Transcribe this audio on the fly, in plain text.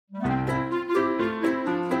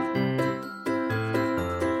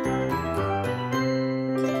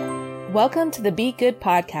Welcome to the Be Good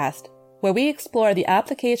podcast, where we explore the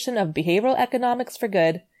application of behavioral economics for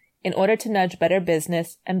good in order to nudge better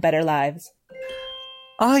business and better lives.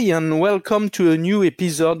 Hi, and welcome to a new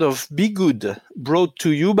episode of Be Good, brought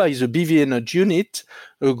to you by the BVNudge Unit,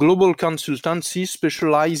 a global consultancy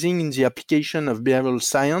specializing in the application of behavioral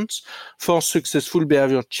science for successful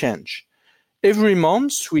behavior change. Every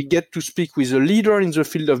month, we get to speak with a leader in the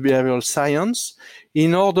field of behavioral science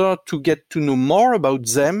in order to get to know more about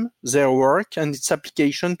them, their work, and its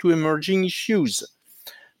application to emerging issues.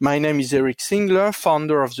 My name is Eric Singler,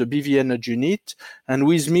 founder of the BVNudge Unit, and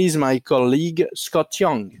with me is my colleague, Scott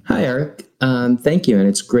Young. Hi, Eric. Thank you, and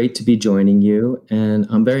it's great to be joining you, and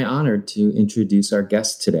I'm very honored to introduce our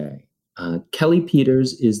guest today. Kelly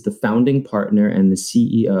Peters is the founding partner and the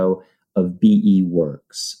CEO of BE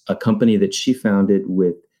Works, a company that she founded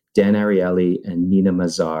with Dan Ariely and Nina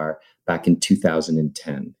Mazar back in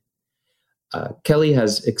 2010. Kelly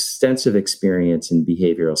has extensive experience in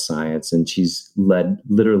behavioral science, and she's led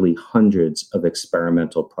literally hundreds of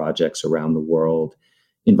experimental projects around the world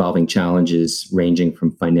involving challenges ranging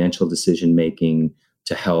from financial decision-making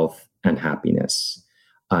to health and happiness.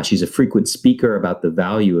 She's a frequent speaker about the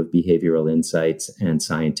value of behavioral insights and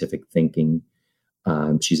scientific thinking.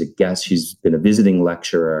 She's a guest. She's been a visiting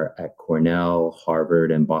lecturer at Cornell,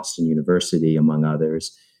 Harvard, and Boston University, among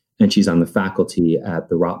others. And she's on the faculty at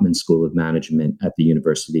the Rotman School of Management at the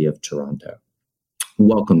University of Toronto.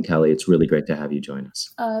 Welcome, Kelly. It's really great to have you join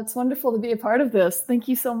us. It's wonderful to be a part of this. Thank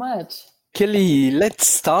you so much. Kelly, let's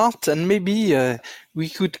start, and maybe we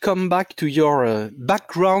could come back to your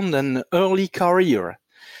background and early career.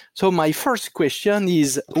 So my first question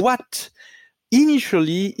is, what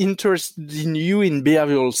initially interested you in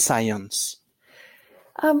behavioral science?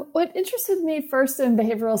 What interested me first in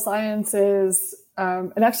behavioral science is,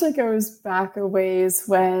 it actually goes back a ways.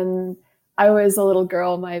 When I was a little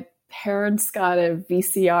girl, my parents got a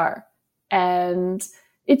VCR, and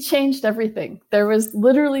it changed everything. There was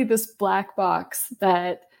literally this black box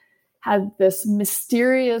that had this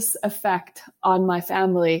mysterious effect on my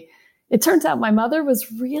family. It turns out my mother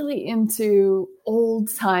was really into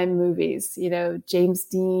old time movies, James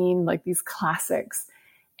Dean, like these classics.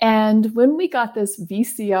 And when we got this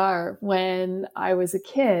VCR when I was a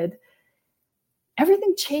kid,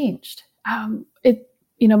 everything changed.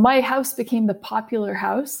 My house became the popular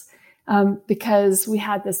house because we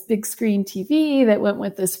had this big screen TV that went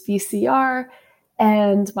with this VCR.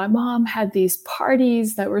 And my mom had these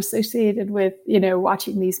parties that were associated with,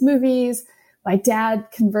 watching these movies. My dad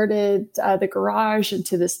converted the garage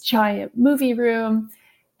into this giant movie room.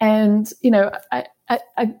 And,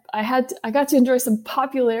 I got to enjoy some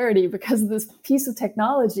popularity because of this piece of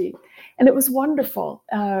technology. And it was wonderful.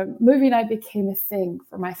 Movie night became a thing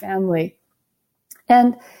for my family.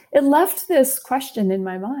 And it left this question in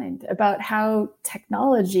my mind about how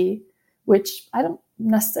technology, which I don't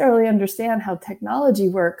necessarily understand how technology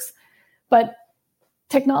works, but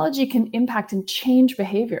technology can impact and change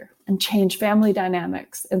behavior and change family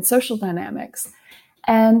dynamics and social dynamics.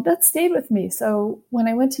 And that stayed with me. So when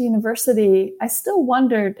I went to university, I still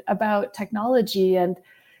wondered about technology. And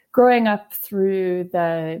growing up through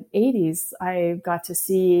the 80s, I got to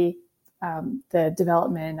see the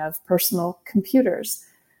development of personal computers,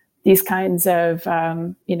 these kinds of,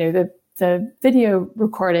 the video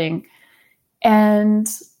recording, and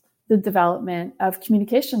the development of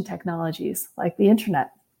communication technologies like the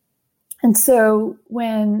internet. And so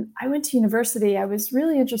when I went to university, I was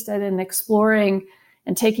really interested in exploring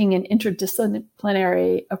and taking an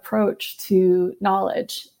interdisciplinary approach to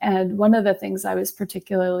knowledge. And one of the things I was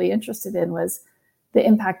particularly interested in was the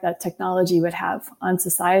impact that technology would have on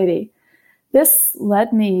society. This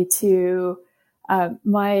led me to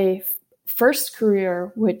my first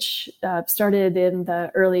career, which started in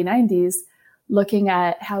the early 90s, looking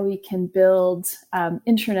at how we can build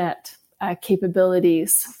internet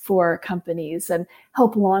capabilities for companies and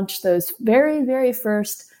help launch those very, very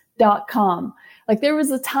first .com. Like there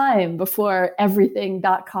was a time before everything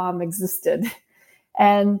 .com existed.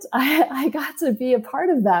 And I got to be a part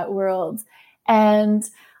of that world. And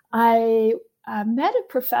I met a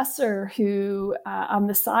professor who on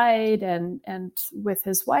the side and with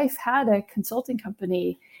his wife had a consulting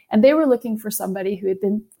company. And they were looking for somebody who had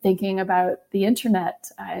been thinking about the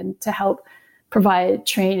internet and to help provide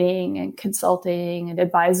training and consulting and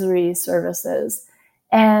advisory services.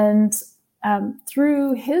 And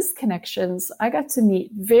through his connections, I got to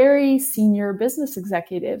meet very senior business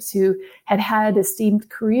executives who had had esteemed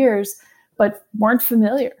careers, but weren't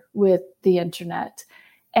familiar with the internet.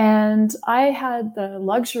 And I had the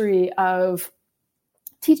luxury of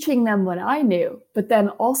teaching them what I knew, but then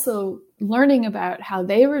also learning about how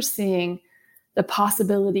they were seeing the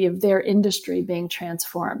possibility of their industry being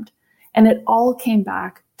transformed. And it all came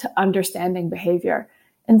back to understanding behavior.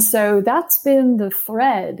 And so that's been the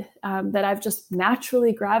thread that I've just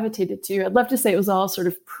naturally gravitated to. I'd love to say it was all sort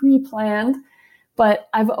of pre-planned, but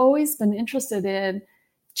I've always been interested in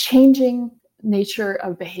changing nature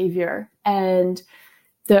of behavior. And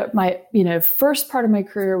my first part of my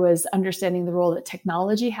career was understanding the role that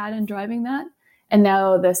technology had in driving that. And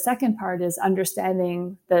now the second part is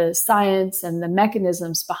understanding the science and the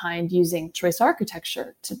mechanisms behind using choice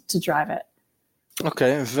architecture to drive it.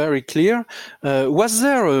 Okay, very clear. Was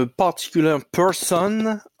there a particular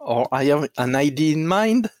person, or I have an idea in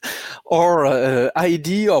mind, or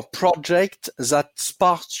idea or project that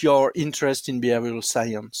sparked your interest in behavioral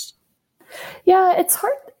science? Yeah, it's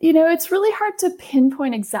hard. It's really hard to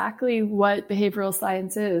pinpoint exactly what behavioral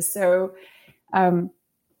science is. So,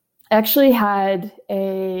 I actually had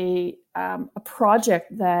a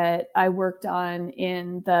project that I worked on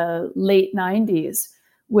in the late 90s,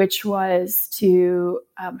 which was to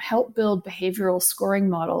help build behavioral scoring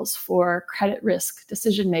models for credit risk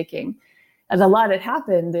decision making. And a lot had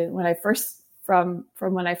happened when I first from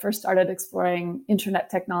when I first started exploring internet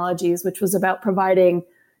technologies, which was about providing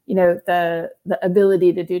the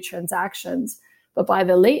ability to do transactions. But by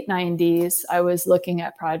the late 90s, I was looking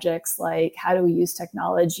at projects like how do we use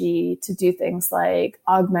technology to do things like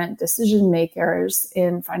augment decision makers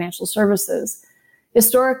in financial services.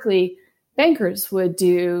 Historically, bankers would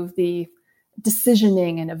do the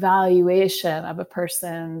decisioning and evaluation of a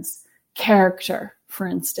person's character, for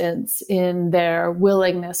instance, in their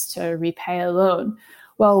willingness to repay a loan.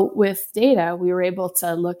 Well, with data, we were able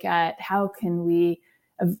to look at how can we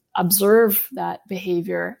observe that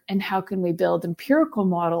behavior and how can we build empirical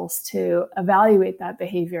models to evaluate that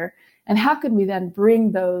behavior, and how can we then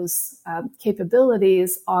bring those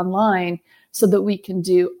capabilities online so that we can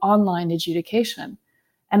do online adjudication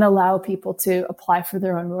and allow people to apply for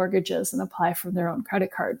their own mortgages and apply for their own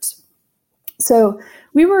credit cards. So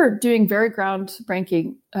we were doing very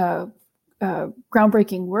groundbreaking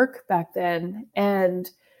work back then,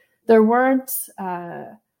 and there weren't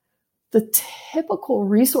the typical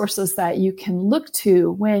resources that you can look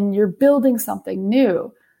to when you're building something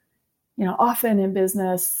new. Often in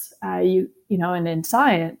business, and in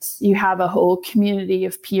science, you have a whole community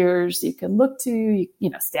of peers you can look to,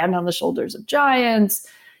 stand on the shoulders of giants,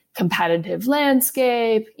 competitive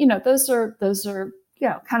landscape, those are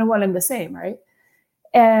kind of one and the same, right?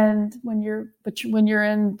 And when you're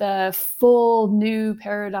in the full new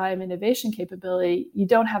paradigm innovation capability, you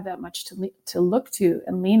don't have that much to look to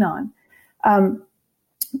and lean on.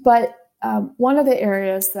 But one of the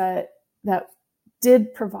areas that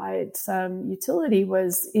did provide some utility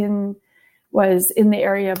was in the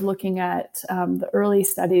area of looking at the early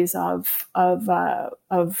studies of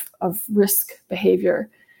risk behavior.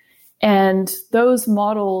 And those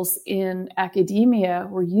models in academia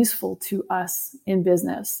were useful to us in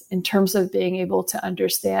business in terms of being able to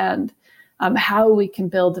understand how we can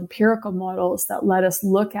build empirical models that let us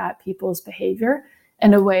look at people's behavior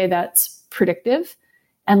in a way that's predictive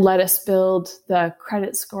and let us build the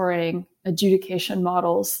credit scoring adjudication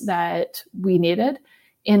models that we needed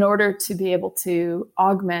in order to be able to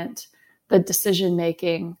augment the decision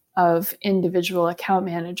making of individual account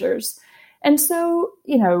managers. And so,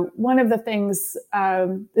 one of the things,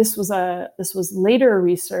 this was later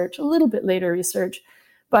research, a little bit later research,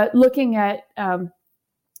 but looking at,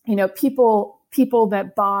 people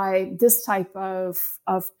that buy this type of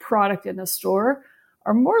product in a store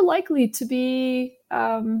are more likely to be,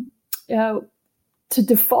 to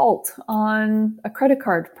default on a credit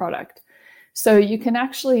card product. So you can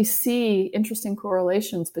actually see interesting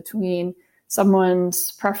correlations between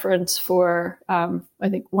someone's preference for, I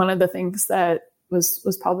think one of the things that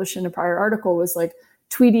was published in a prior article was like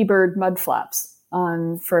Tweety Bird mud flaps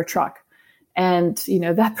for a truck. And,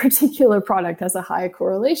 that particular product has a high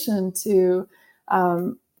correlation to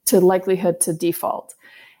likelihood to default.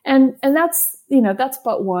 And that's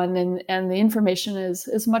but one. And the information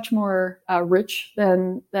is much more rich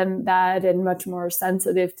than that, and much more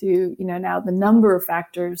sensitive to, now the number of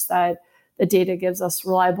factors that the data gives us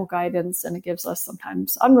reliable guidance, and it gives us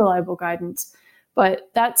sometimes unreliable guidance. But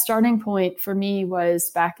that starting point for me was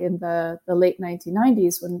back in the late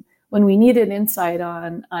 1990s when we needed insight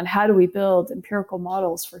on how do we build empirical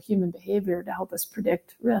models for human behavior to help us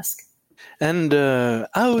predict risk. And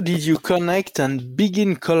how did you connect and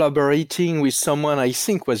begin collaborating with someone I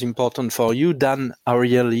think was important for you, Dan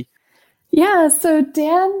Ariely? Yeah, so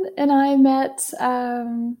Dan and I met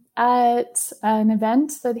at an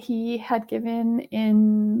event that he had given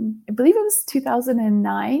in, I believe it was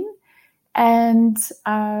 2009. And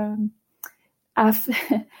after,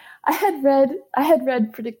 I had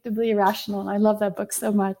read Predictably Irrational, and I love that book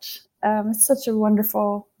so much. It's such a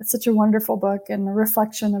wonderful book, and a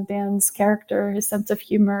reflection of Dan's character, his sense of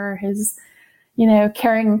humor, his,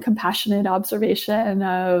 caring, compassionate observation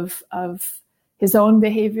of his own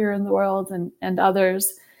behavior in the world and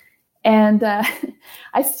others. And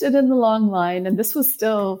I stood in the long line, and this was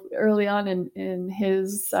still early on in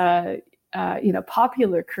his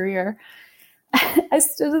popular career. I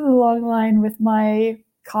stood in the long line with my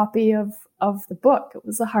copy of the book. It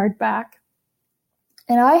was a hardback.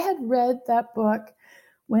 And I had read that book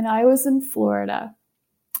when I was in Florida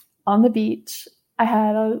on the beach. I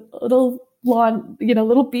had a little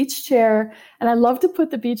little beach chair, and I love to put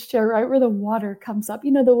the beach chair right where the water comes up,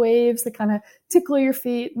 the waves that kind of tickle your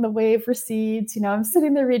feet and the wave recedes. I'm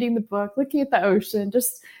sitting there reading the book, looking at the ocean,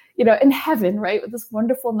 just, in heaven, right? With this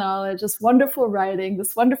wonderful knowledge, this wonderful writing,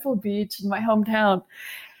 this wonderful beach in my hometown.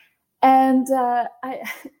 And I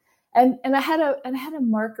had a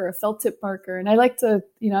marker, a felt tip marker, and I like to,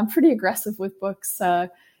 I'm pretty aggressive with books,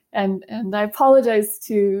 and I apologize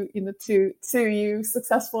to you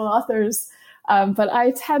successful authors, but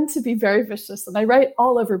I tend to be very vicious, and I write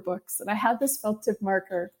all over books. And I had this felt tip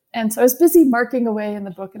marker, and so I was busy marking away in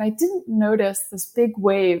the book, and I didn't notice this big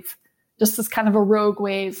wave, just this kind of a rogue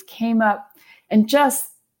wave, came up and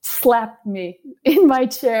just slapped me in my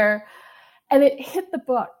chair, and it hit the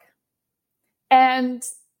book. And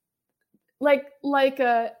like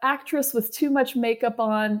a actress with too much makeup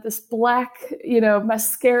on, this black,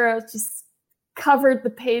 mascara just covered the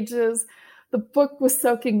pages. The book was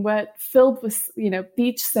soaking wet, filled with,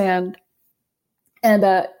 beach sand. And,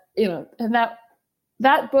 and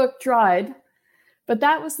that book dried. But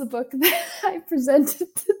that was the book that I presented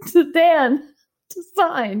to Dan to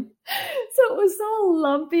sign. So it was all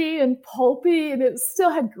lumpy and pulpy, and it still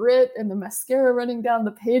had grit and the mascara running down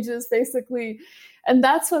the pages, basically. And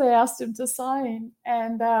that's what I asked him to sign.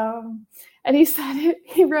 And he said,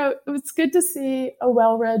 he wrote, "It's good to see a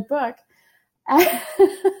well-read book."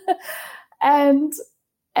 and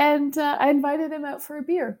I invited him out for a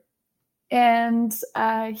beer. And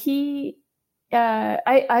it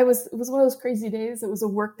was one of those crazy days. It was a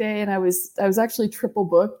work day, and I was actually triple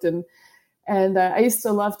booked. And I used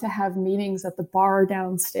to love to have meetings at the bar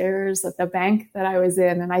downstairs at the bank that I was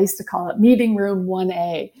in. And I used to call it meeting room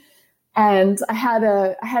 1A. And I had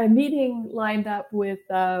a meeting lined up with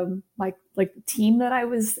like the team that I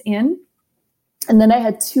was in, and then I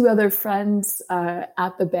had two other friends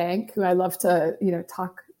at the bank who I love to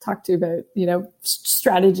talk to about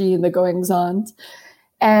strategy and the goings on,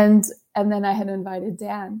 and then I had invited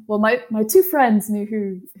Dan. Well, my two friends knew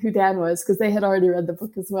who Dan was because they had already read the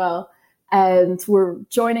book as well, and were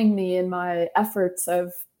joining me in my efforts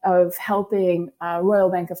of helping Royal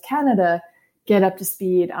Bank of Canada get up to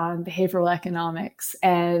speed on behavioral economics.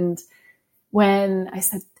 And when I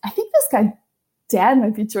said, "I think this guy, Dan,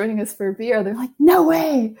 might be joining us for a beer," they're like, "No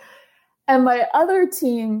way." And my other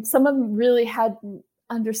team, some of them really hadn't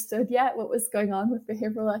understood yet what was going on with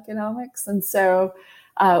behavioral economics. And so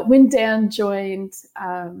when Dan joined,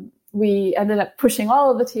 we ended up pushing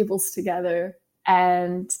all of the tables together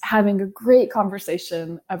and having a great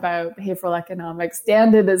conversation about behavioral economics.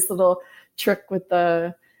 Dan did his little trick with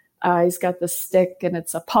he's got this stick, and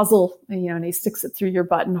it's a puzzle, and he sticks it through your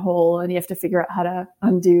buttonhole, and you have to figure out how to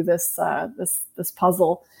undo this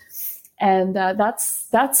puzzle. And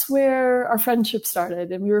that's where our friendship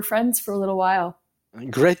started, and we were friends for a little while.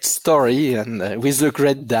 Great story, and with the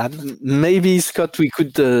great Dan. Maybe, Scott, we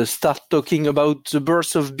could start talking about the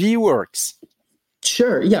birth of Beworks.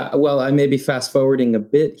 Sure. Yeah. Well, I may be fast forwarding a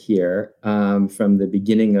bit here from the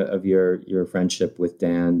beginning of your friendship with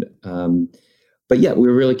Dan. But yeah, we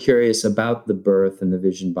were really curious about the birth and the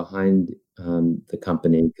vision behind the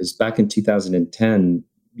company, because back in 2010,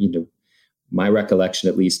 my recollection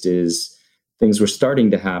at least is things were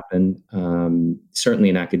starting to happen, certainly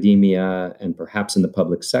in academia and perhaps in the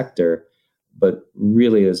public sector, but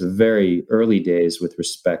really it was very early days with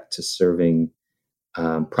respect to serving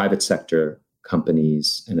private sector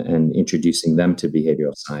companies and introducing them to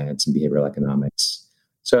behavioral science and behavioral economics.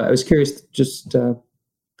 So I was curious just the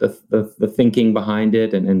thinking behind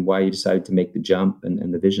it and why you decided to make the jump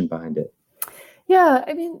and the vision behind it. Yeah,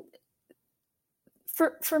 I mean,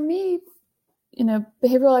 for me,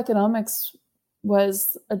 behavioral economics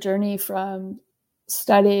was a journey from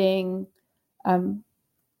studying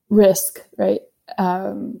risk, right?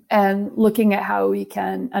 And looking at how we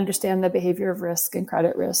can understand the behavior of risk and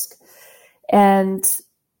credit risk. And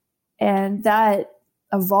that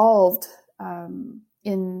evolved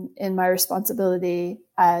in my responsibility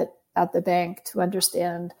at the bank to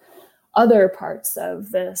understand other parts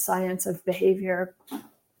of the science of behavior.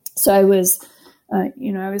 So I was,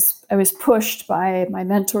 I was pushed by my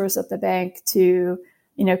mentors at the bank to,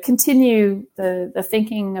 continue the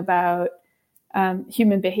thinking about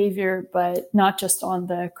human behavior, but not just on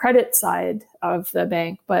the credit side of the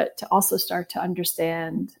bank, but to also start to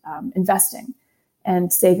understand investing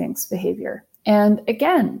and savings behavior. And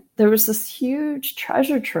again, there was this huge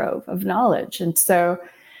treasure trove of knowledge. And so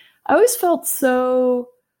I always felt so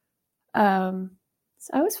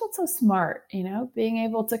smart, being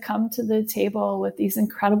able to come to the table with these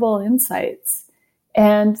incredible insights.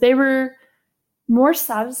 And they were more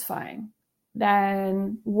satisfying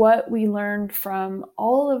than what we learned from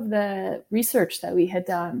all of the research that we had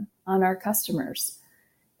done on our customers.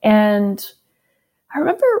 And I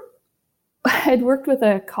remember I'd worked with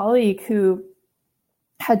a colleague who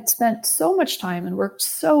had spent so much time and worked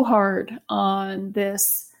so hard on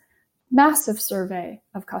this massive survey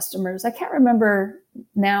of customers. I can't remember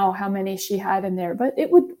now how many she had in there, but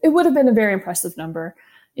it would have been a very impressive number.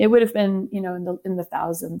 It would have been, in the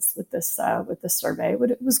thousands with this survey.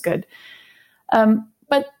 It was good.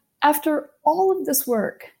 But after all of this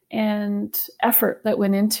work and effort that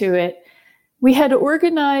went into it, we had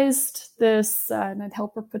organized this, and I'd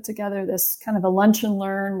help her put together this kind of a lunch and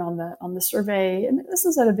learn on the survey. And this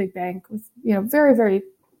is at a big bank with, very, very,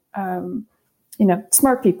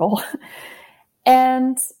 smart people.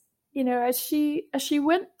 And, as she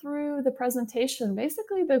went through the presentation,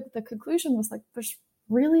 basically the conclusion was like, there's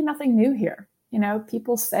really nothing new here.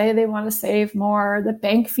 People say they want to save more, the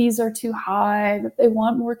bank fees are too high, that they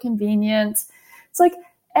want more convenience. It's like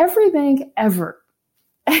every bank ever.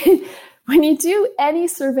 When you do any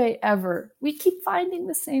survey ever, we keep finding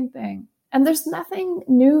the same thing. And there's nothing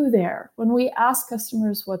new there when we ask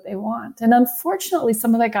customers what they want. And unfortunately,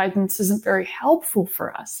 some of that guidance isn't very helpful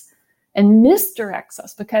for us and misdirects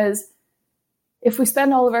us, because if we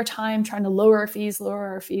spend all of our time trying to lower our fees,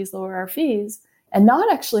 and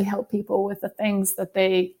not actually help people with the things that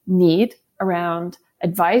they need around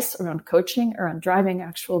advice, around coaching, around driving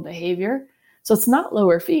actual behavior. So it's not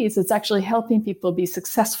lower fees, it's actually helping people be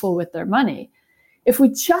successful with their money. If we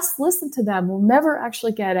just listen to them, we'll never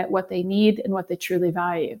actually get at what they need and what they truly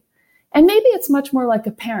value. And maybe it's much more like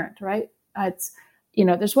a parent, right? It's,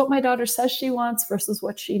 there's what my daughter says she wants versus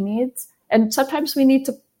what she needs. And sometimes we need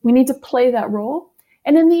to play that role.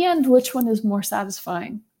 And in the end, which one is more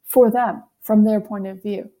satisfying for them from their point of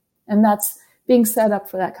view? And that's being set up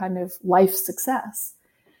for that kind of life success.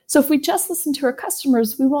 So if we just listen to our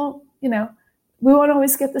customers, we won't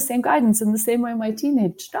always get the same guidance in the same way my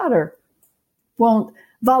teenage daughter won't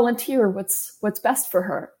volunteer what's best for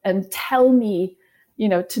her and tell me,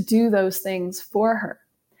 to do those things for her.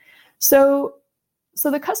 So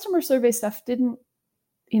the customer survey stuff didn't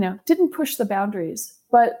push the boundaries,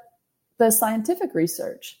 but the scientific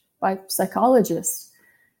research by psychologists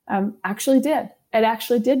actually did. It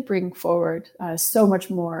actually did bring forward so much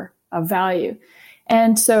more value.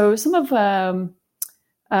 And so some of Tom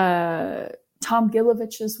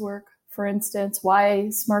Gilovich's work, for instance, Why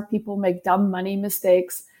Smart People Make Dumb Money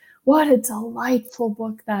Mistakes. What a delightful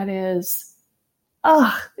book that is.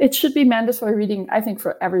 It should be mandatory reading, I think,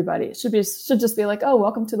 for everybody. It should just be like, oh,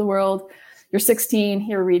 welcome to the world. You're 16,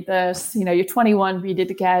 here, read this. You're 21, read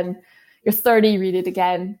it again. You're 30, read it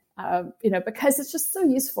again. Because it's just so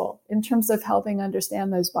useful in terms of helping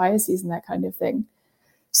understand those biases and that kind of thing.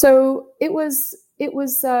 So it was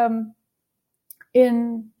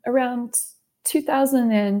in around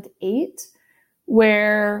 2008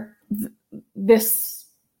 where this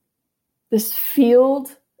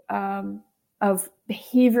field of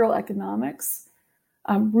behavioral economics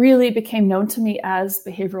really became known to me as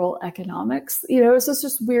behavioral economics. It was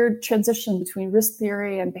this weird transition between risk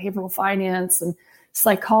theory and behavioral finance and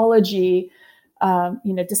psychology,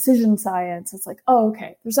 decision science. It's like, oh,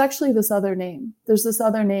 okay, there's actually this other name. There's this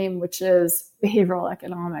other name, which is behavioral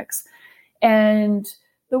economics. And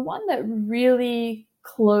the one that really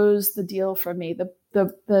closed the deal for me, the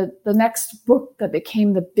next book that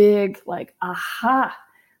became the big, aha,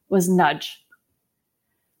 was Nudge.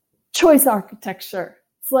 Choice architecture.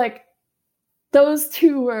 It's like those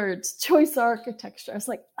two words, choice architecture. I was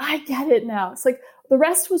like, I get it now. It's like the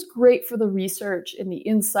rest was great for the research and the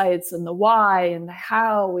insights and the why and the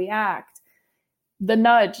how we act. The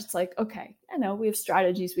nudge, it's like, okay, I know we have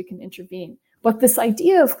strategies, we can intervene. But this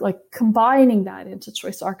idea of combining that into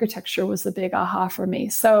choice architecture was the big aha for me.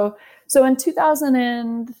 So in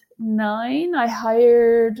 2009, I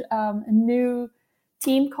hired a new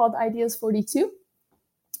team called Ideas 42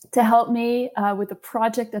 to help me with a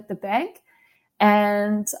project at the bank.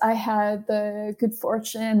 And I had the good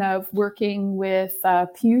fortune of working with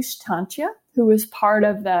Piyush Tantia, who was part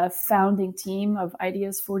of the founding team of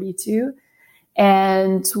Ideas 42,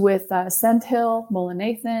 and with Sendhil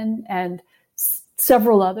Mulanathan and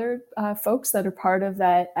several other folks that are part of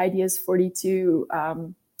that Ideas 42,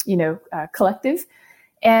 collective.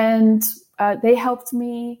 And they helped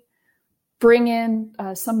me bring in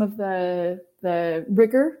some of the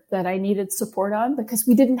rigor that I needed support on, because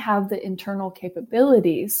we didn't have the internal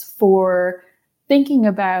capabilities for thinking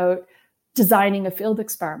about designing a field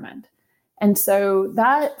experiment. And so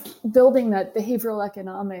that building that behavioral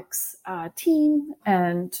economics team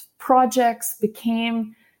and projects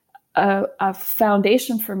became a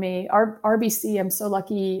foundation for me. RBC, I'm so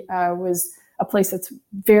lucky, was a place that's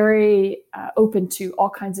very open to all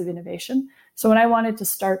kinds of innovation. So when I wanted to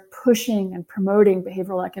start pushing and promoting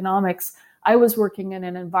behavioral economics, I was working in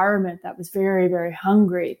an environment that was very, very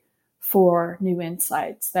hungry for new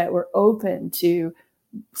insights, that were open to,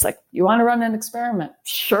 it's like, you want to run an experiment?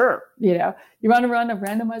 Sure. You want to run a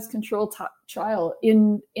randomized control trial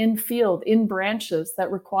in field, in branches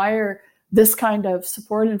that require this kind of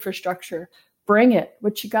support infrastructure? Bring it.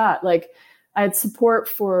 What you got? Like, I had support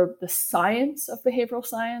for the science of behavioral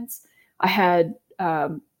science. I had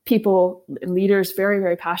people and leaders very,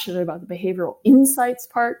 very passionate about the behavioral insights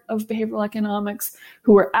part of behavioral economics,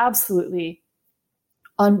 who were absolutely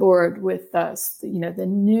on board with the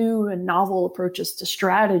new and novel approaches to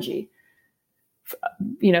strategy,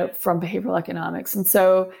 from behavioral economics. And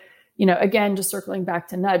so, again, just circling back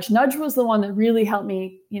to Nudge was the one that really helped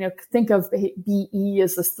me, think of BE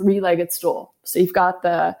as this three-legged stool. So you got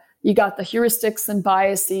the heuristics and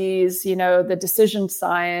biases, the decision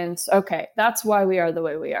science. Okay, that's why we are the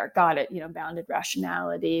way we are. Got it. Bounded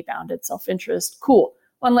rationality, bounded self-interest. Cool.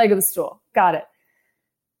 One leg of the stool. Got it.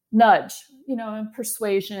 Nudge, and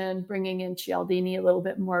persuasion, bringing in Cialdini a little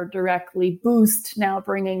bit more directly. Boost, now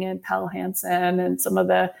bringing in Pell Hansen and some of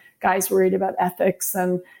the guys worried about ethics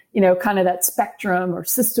and, kind of that spectrum, or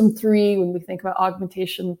system 3 when we think about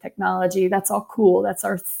augmentation technology. That's all cool. That's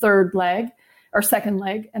our third leg. Our second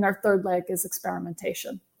leg, and our third leg is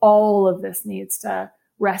experimentation. All of this needs to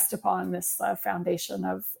rest upon this foundation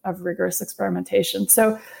of rigorous experimentation.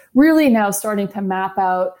 So really now starting to map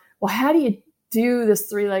out, well, how do you do this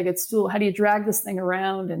three-legged stool? How do you drag this thing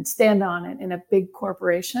around and stand on it in a big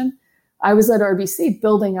corporation? I was at RBC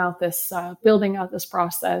building out this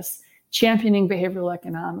process, championing behavioral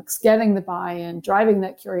economics, getting the buy-in, driving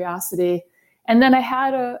that curiosity. And then I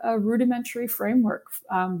had a rudimentary framework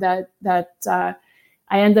that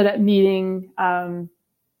I ended up meeting Nina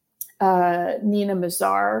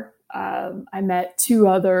Mazar. I met 2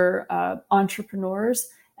 other entrepreneurs,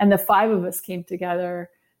 and the 5 of us came together.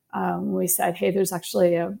 We said, hey, there's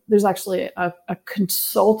actually a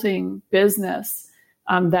consulting business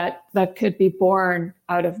that could be born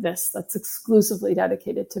out of this, that's exclusively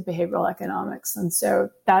dedicated to behavioral economics. And so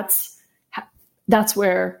that's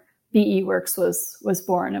where BE Works was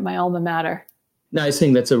born at my alma mater. No, I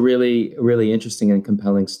think that's a really, really interesting and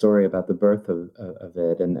compelling story about the birth of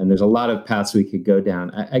it. And there's a lot of paths we could go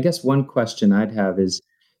down. I guess one question I'd have is,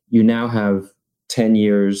 you now have 10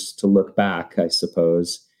 years to look back, I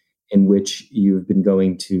suppose, in which you've been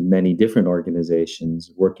going to many different organizations,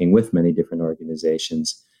 working with many different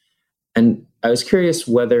organizations. And I was curious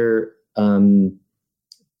whether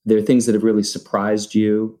there are things that have really surprised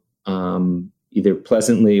you, either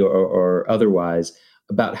pleasantly or otherwise,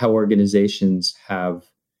 about how organizations have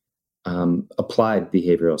applied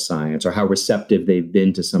behavioral science, or how receptive they've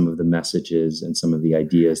been to some of the messages and some of the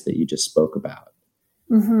ideas that you just spoke about.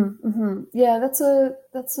 Mm-hmm, mm-hmm. Yeah,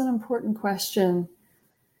 that's an important question.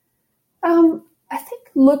 I think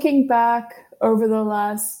looking back over the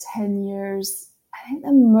last 10 years, I think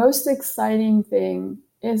the most exciting thing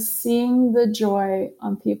is seeing the joy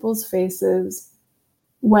on people's faces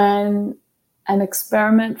when an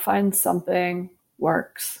experiment finds something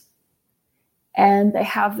works and they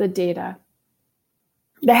have the data.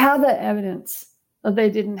 They have the evidence that they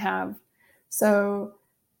didn't have. So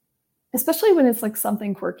especially when it's like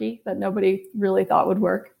something quirky that nobody really thought would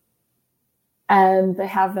work, and they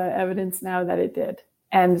have the evidence now that it did.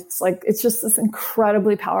 And it's just this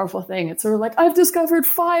incredibly powerful thing. It's sort of like, I've discovered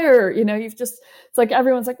fire. It's like,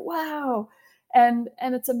 everyone's like, wow. And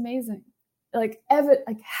it's amazing. Like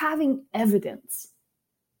having evidence.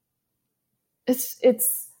 It's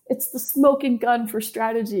the smoking gun for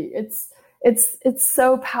strategy. It's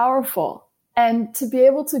so powerful. And to be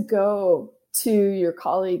able to go to your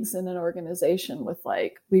colleagues in an organization with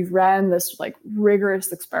we ran this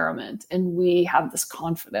rigorous experiment and we have this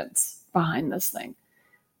confidence behind this thing,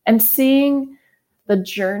 and seeing the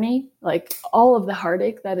journey, like all of the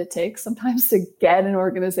heartache that it takes sometimes to get an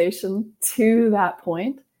organization to that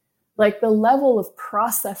point, like the level of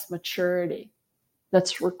process maturity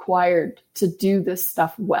that's required to do this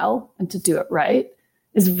stuff well and to do it right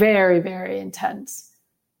is very, very intense.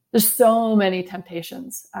 There's so many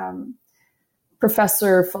temptations.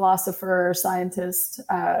 Professor, philosopher, scientist,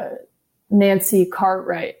 Nancy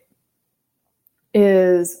Cartwright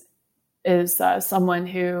is someone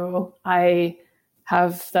who I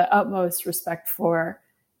have the utmost respect for.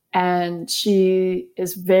 And she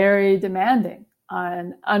is very demanding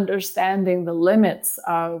on understanding the limits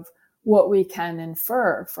of what we can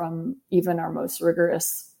infer from even our most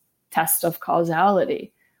rigorous test of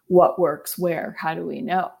causality. What works where? How do we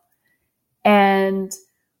know? And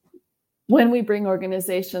when we bring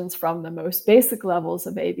organizations from the most basic levels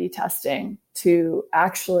of A/B testing to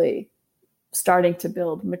actually starting to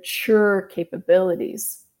build mature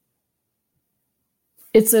capabilities,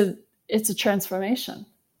 it's a transformation.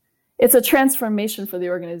 It's a transformation for the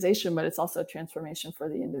organization, but it's also a transformation for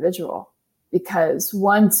the individual. Because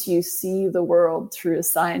once you see the world through a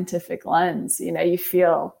scientific lens, you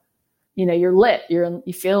feel, you're lit, you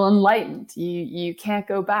feel enlightened, you can't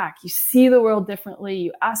go back. You see the world differently,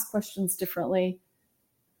 you ask questions differently.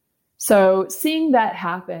 So seeing that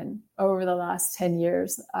happen over the last 10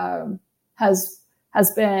 years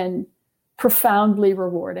has been profoundly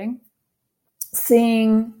rewarding.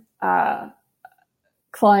 Seeing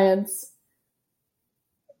clients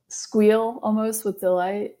squeal almost with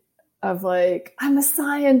delight of like, I'm a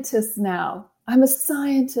scientist now.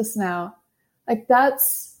 Like,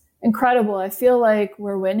 that's incredible. I feel like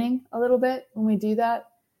we're winning a little bit when we do that.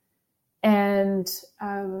 And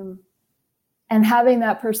having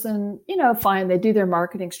that person, fine, they do their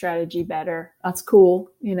marketing strategy better. That's cool.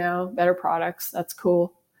 Better products. That's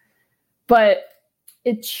cool. But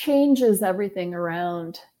it changes everything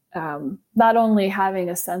around, not only having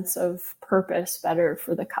a sense of purpose better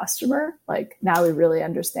for the customer, like now we really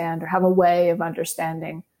understand or have a way of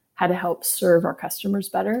understanding how to help serve our customers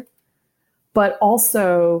better, but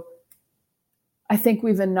also I think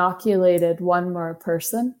we've inoculated one more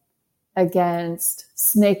person against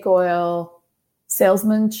snake oil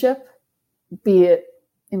salesmanship, be it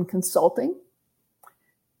in consulting,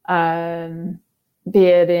 be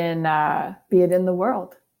it in the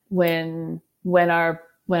world when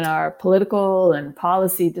our political and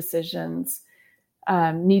policy decisions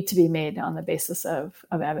need to be made on the basis of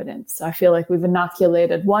evidence. So I feel like we've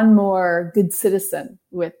inoculated one more good citizen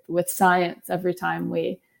with science every time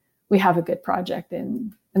we have a good project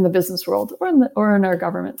in the business world or in our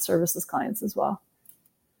government services clients as well.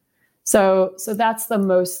 So that's the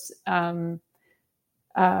most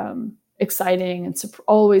exciting and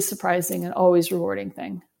always surprising and always rewarding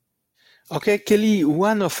thing. Okay, Kelly,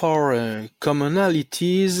 one of our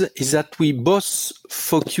commonalities is that we both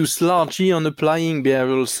focus largely on applying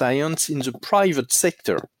behavioral science in the private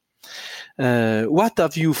sector. What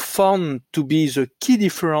have you found to be the key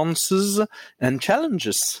differences and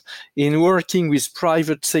challenges in working with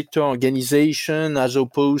private sector organizations as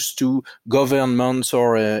opposed to governments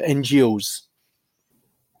or NGOs?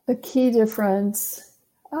 The key difference,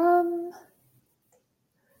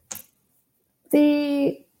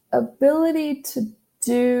 the ability to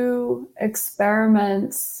do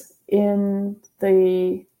experiments in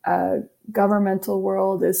the governmental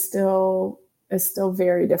world is still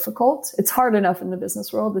very difficult. It's hard enough in the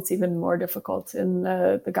business world. It's even more difficult in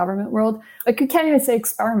the government world. Like, you can't even say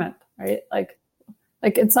experiment, right? Like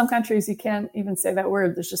in some countries, you can't even say that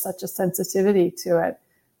word. There's just such a sensitivity to it.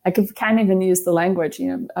 Like, you can't even use the language,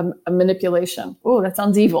 a manipulation. Oh, that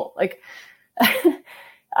sounds evil. Like,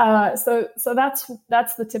 so that's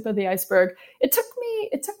the tip of the iceberg. It took me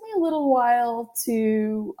a little while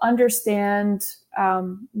to understand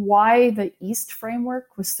why the East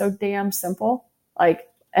framework was so damn simple,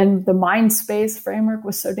 and the mind space framework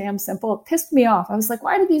was so damn simple. It pissed me off. I was like,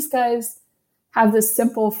 why do these guys have this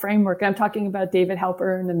simple framework? And I'm talking about David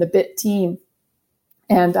Halpern and the BIT team,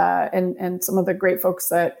 and some of the great folks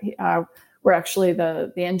that were actually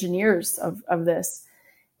the engineers of this.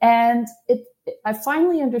 And I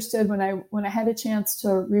finally understood when I had a chance to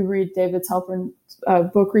reread David Halpern's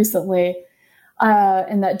book recently,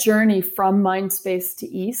 and that journey from mind space to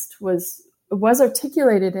East was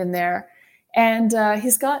articulated in there. And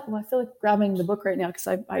he's got, I feel like grabbing the book right now because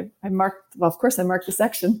I marked, well, of course I marked the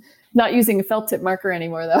section, not using a felt tip marker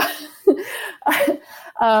anymore though,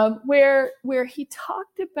 where he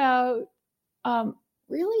talked about,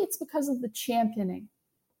 really it's because of the championing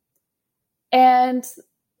and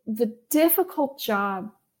the difficult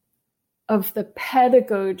job of the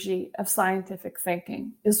pedagogy of scientific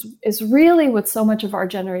thinking is really what so much of our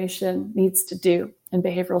generation needs to do in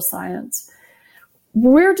behavioral science.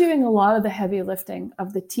 We're doing a lot of the heavy lifting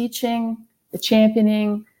of the teaching, the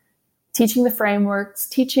championing, teaching the frameworks,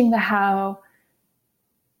 teaching the how.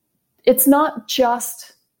 It's not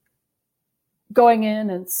just going in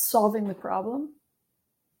and solving the problem.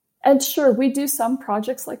 And sure, we do some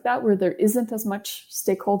projects like that where there isn't as much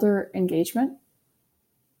stakeholder engagement.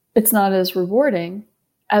 It's not as rewarding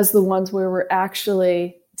as the ones where we're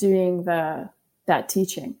actually doing that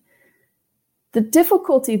teaching. The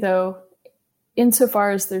difficulty, though,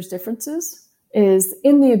 insofar as there's differences, is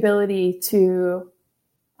in the ability to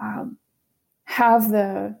have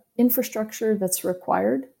the infrastructure that's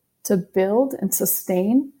required to build and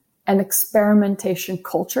sustain an experimentation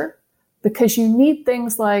culture, because you need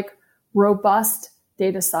things like robust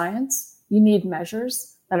data science. You need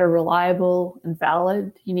measures that are reliable and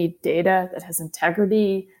valid. You need data that has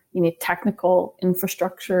integrity. You need technical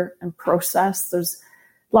infrastructure and process. There's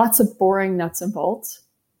lots of boring nuts and bolts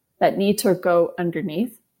that need to go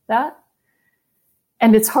underneath that.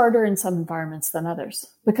 And it's harder in some environments than others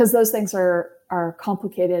because those things are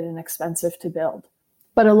complicated and expensive to build.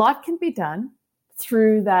 But a lot can be done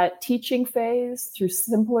through that teaching phase, through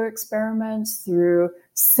simpler experiments, through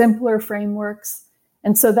simpler frameworks.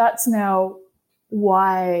 And so that's now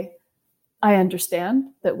why I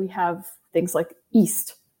understand that we have things like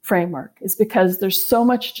EAST framework, is because there's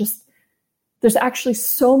actually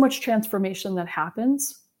so much transformation that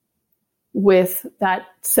happens with that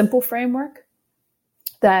simple framework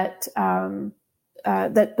that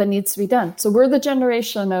needs to be done. So we're the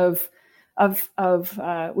generation of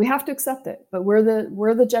we have to accept it, but we're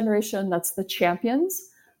the generation that's the champions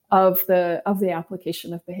of the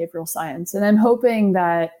application of behavioral science. And I'm hoping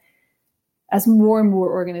that as more and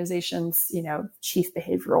more organizations, chief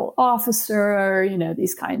behavioral officer,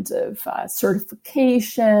 these kinds of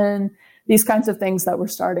certification, these kinds of things that we're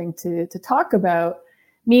starting to talk about,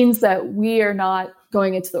 means that we are not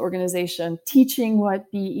going into the organization teaching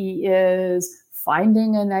what BE is,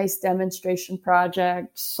 finding a nice demonstration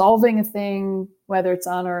project, solving a thing, whether it's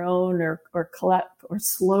on our own or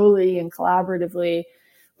slowly and collaboratively,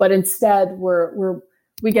 but instead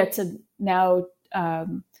we get to now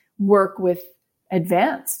work with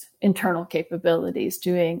advanced internal capabilities,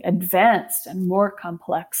 doing advanced and more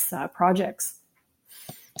complex projects.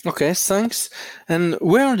 Okay, thanks. And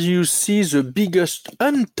where do you see the biggest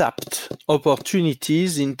untapped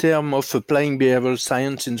opportunities in terms of applying behavioral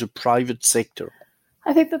science in the private sector?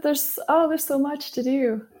 I think that there's so much to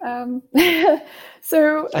do.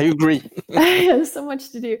 So I agree. There's so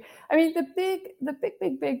much to do. I mean, the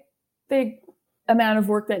big amount of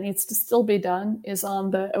work that needs to still be done is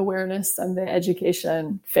on the awareness and the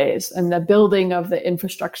education phase and the building of the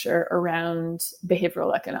infrastructure around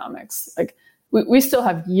behavioral economics. Like we still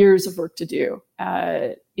have years of work to do,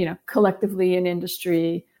 collectively in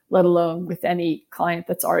industry, let alone with any client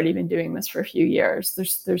that's already been doing this for a few years.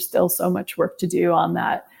 There's still so much work to do on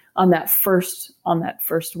that first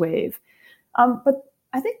wave. But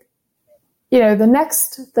I think, the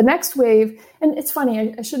next wave, and it's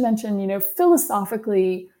funny, I should mention,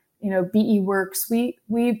 philosophically, BE Works, we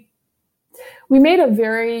made a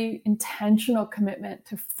very intentional commitment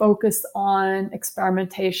to focus on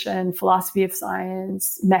experimentation, philosophy of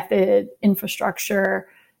science, method, infrastructure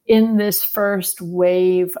in this first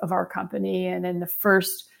wave of our company and in the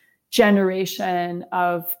first generation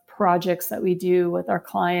of projects that we do with our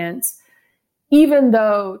clients. Even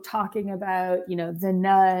though talking about, the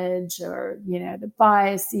nudge or, the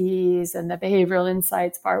biases and the behavioral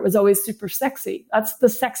insights part was always super sexy. That's the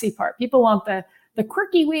sexy part. People want the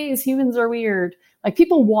quirky ways humans are weird. Like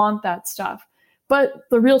people want that stuff. But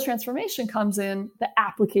the real transformation comes in the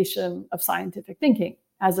application of scientific thinking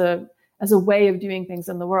as a way of doing things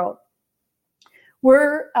in the world.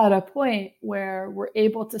 We're at a point where we're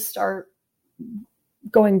able to start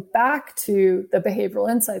going back to the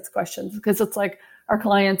behavioral insights questions, because it's like our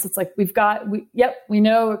clients, it's like we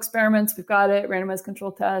know experiments, we've got it, randomized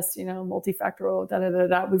control tests,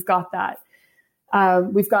 multifactorial, we've got that.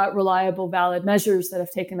 We've got reliable, valid measures that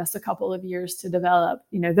have taken us a couple of years to develop.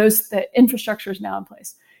 The infrastructure is now in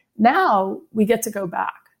place. Now we get to go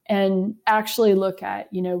back and actually look at,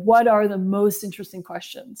 what are the most interesting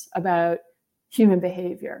questions about human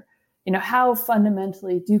behavior? How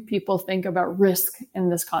fundamentally do people think about risk in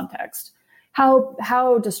this context?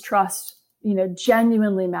 How does trust,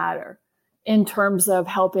 genuinely matter in terms of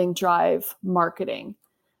helping drive marketing?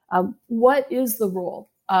 What is the role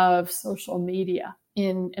of social media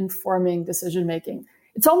in informing decision-making?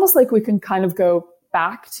 It's almost like we can kind of go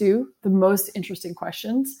back to the most interesting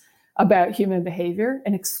questions about human behavior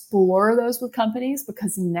and explore those with companies,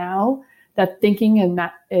 because now that thinking and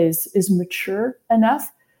that is mature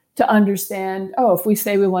enough to understand, oh, if we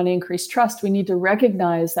say we want to increase trust, we need to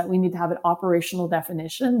recognize that we need to have an operational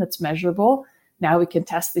definition that's measurable. Now we can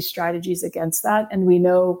test these strategies against that, and we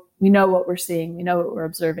know what we're seeing, we know what we're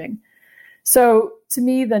observing. So to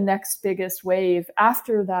me, the next biggest wave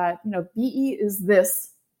after that, BE is this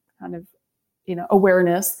kind of,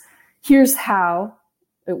 awareness. Here's how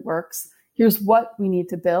it works. Here's what we need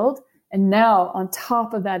to build. And now on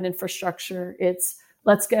top of that infrastructure, it's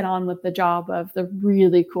let's get on with the job of the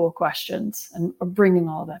really cool questions and bringing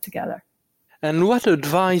all that together. And what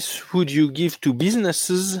advice would you give to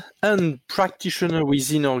businesses and practitioners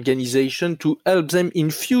within organizations to help them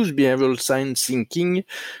infuse behavioral science thinking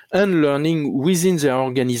and learning within their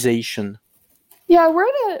organization? Yeah, we're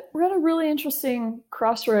at a really interesting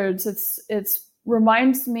crossroads. It's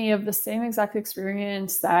reminds me of the same exact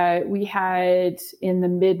experience that we had in the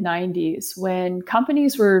mid-90s when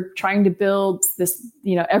companies were trying to build this,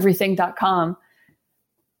 everything.com.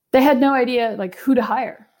 They had no idea like who to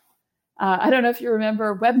hire. I don't know if you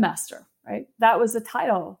remember webmaster, right? That was a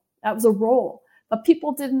title, that was a role, but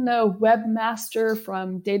people didn't know webmaster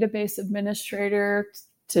from database administrator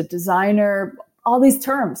to designer, all these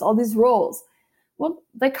terms, all these roles. Well,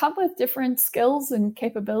 they come with different skills and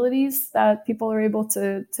capabilities that people are able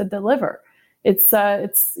to deliver. It's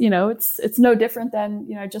no different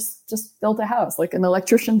than, just build a house. Like an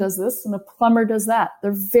electrician does this and a plumber does that.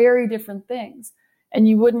 They're very different things. And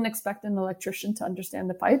you wouldn't expect an electrician to understand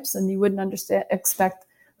the pipes, and you wouldn't expect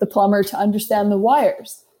the plumber to understand the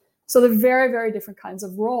wires. So they're very, very different kinds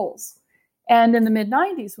of roles. And in the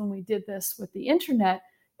mid-90s, when we did this with the internet,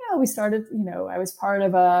 we started, I was part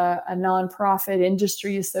of a nonprofit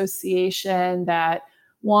industry association that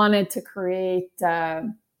wanted to create,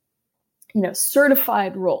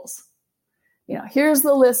 certified roles. Here's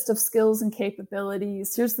the list of skills and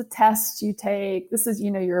capabilities. Here's the tests you take. This is,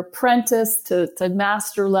 your apprentice to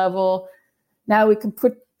master level. Now we can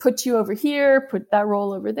put you over here, put that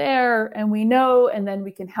role over there, and we know, and then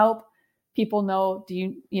we can help people know, do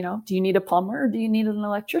you need a plumber or do you need an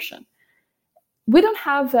electrician? We don't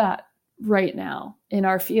have that right now in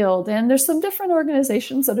our field. And there's some different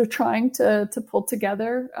organizations that are trying to pull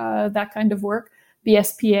together that kind of work.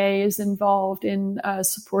 BSPA is involved in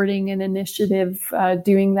supporting an initiative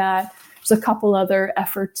doing that. There's a couple other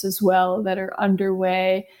efforts as well that are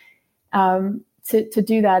underway to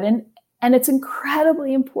do that. And it's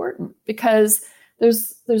incredibly important because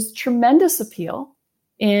there's tremendous appeal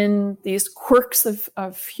in these quirks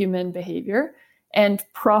of human behavior and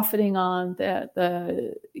profiting on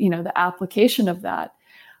the application of that.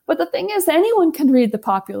 But the thing is, anyone can read the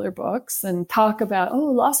popular books and talk about,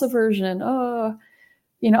 loss aversion,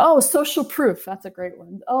 social proof. That's a great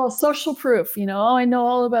one. Social proof. I know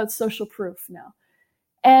all about social proof now.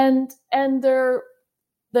 And they're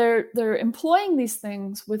employing these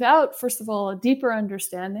things without, first of all, a deeper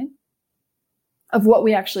understanding of what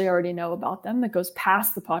we actually already know about them that goes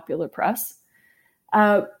past the popular press.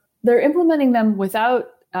 They're implementing them without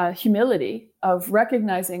humility of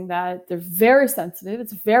recognizing that they're very sensitive.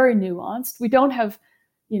 It's very nuanced. We don't have,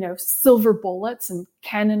 silver bullets and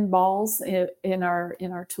cannonballs in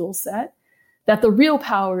our tool set. That the real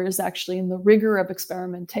power is actually in the rigor of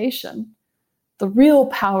experimentation. The real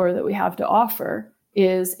power that we have to offer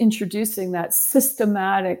is introducing that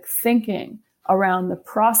systematic thinking around the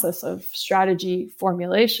process of strategy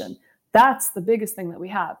formulation. That's the biggest thing that we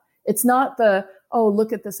have. It's not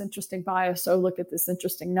look at this interesting bias, look at this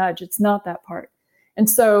interesting nudge. It's not that part. And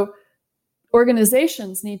so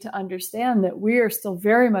organizations need to understand that we are still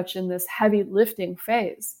very much in this heavy lifting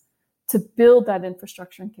phase to build that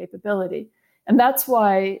infrastructure and capability. And that's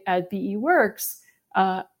why at BE Works,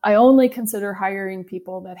 I only consider hiring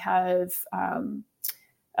people that have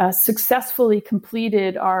successfully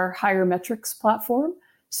completed our higher metrics platform.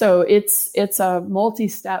 So it's a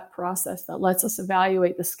multi-step process that lets us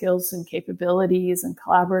evaluate the skills and capabilities and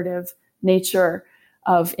collaborative nature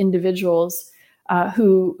of individuals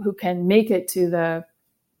who can make it to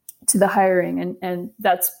the hiring, and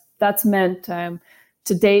that's meant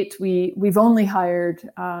to date we've only hired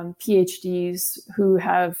PhDs who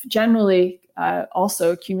have generally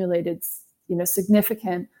also accumulated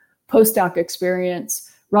significant postdoc experience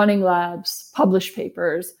running labs, published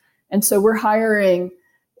papers, and so we're hiring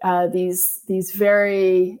these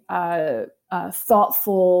very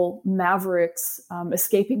thoughtful mavericks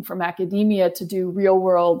escaping from academia to do real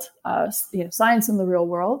world science in the real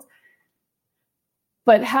world.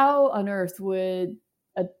 But how on earth would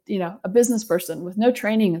a business person with no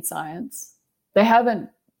training in science, they haven't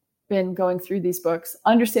been going through these books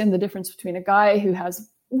understand the difference between a guy who has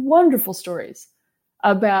wonderful stories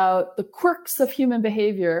about the quirks of human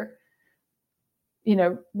behavior,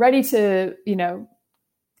 ready to,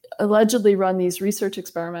 allegedly run these research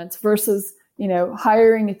experiments versus,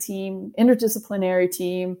 hiring a team, interdisciplinary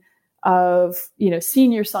team of,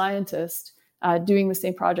 senior scientists doing the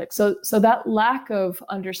same project. So that lack of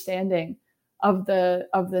understanding of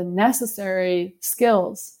the necessary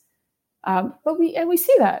skills. But we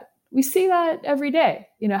see that. We see that every day.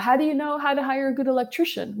 How do you know how to hire a good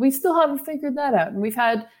electrician? We still haven't figured that out. And we've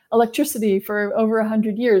had electricity for over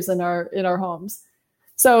 100 years in our homes.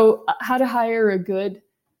 So how to hire a good,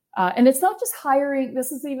 and it's not just hiring.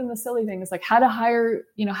 This is even the silly thing. It's like how to hire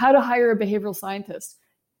a behavioral scientist.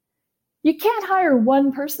 You can't hire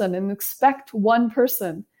one person and expect one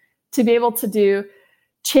person to be able to do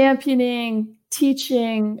championing,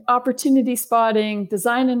 teaching, opportunity spotting,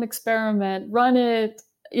 design an experiment, run it.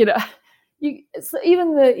 So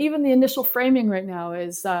even the initial framing right now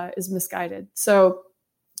is misguided. So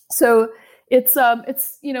it's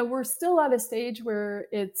we're still at a stage where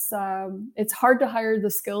it's hard to hire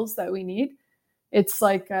the skills that we need. It's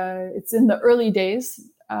like it's in the early days,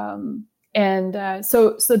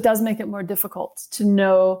 so it does make it more difficult to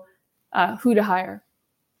know who to hire.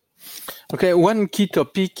 Okay, one key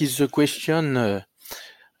topic is the question of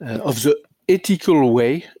the ethical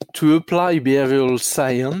way to apply behavioral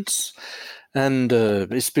science, and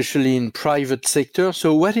especially in private sector.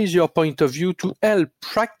 So what is your point of view to help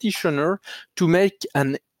practitioners to make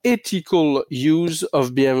an ethical use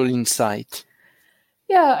of behavioral insight?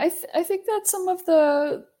 Yeah, I think that some of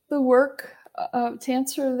the work to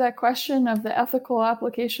answer that question of the ethical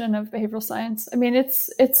application of behavioral science, I mean,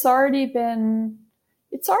 it's already been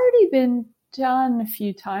done a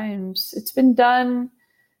few times. It's been done.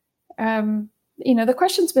 The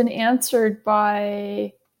question's been answered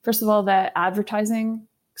by, first of all, the advertising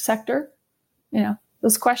sector.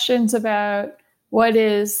 Those questions about what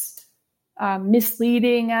is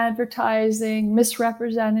misleading advertising,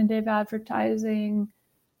 misrepresentative advertising,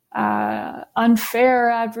 unfair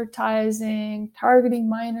advertising, targeting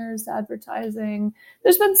minors advertising.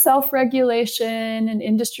 There's been self-regulation and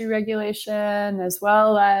industry regulation, as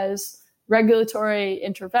well as regulatory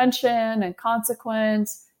intervention and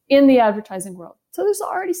consequence in the advertising world. So there's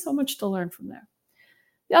already so much to learn from there.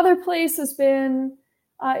 The other place has been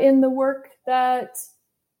in the work that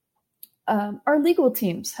our legal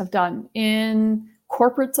teams have done in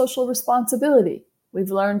corporate social responsibility.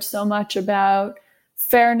 We've learned so much about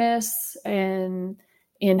fairness in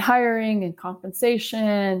hiring and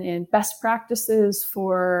compensation and best practices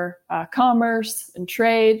for commerce and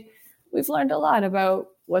trade. We've learned a lot about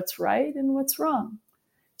what's right and what's wrong.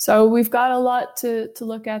 So we've got a lot to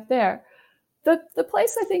look at there. The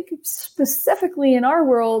place I think specifically in our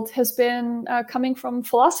world has been coming from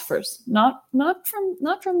philosophers, not from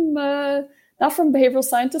behavioral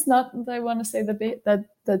scientists. Not that I want to say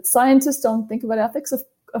that scientists don't think about ethics.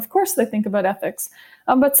 Of course they think about ethics,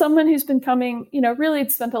 but someone who's been coming, really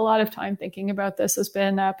spent a lot of time thinking about this has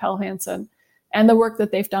been Pell Hansen and the work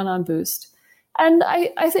that they've done on Boost. And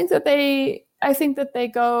I think that they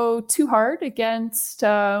go too hard against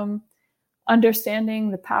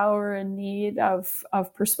understanding the power and need of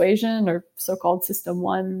persuasion, or so-called System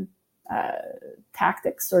 1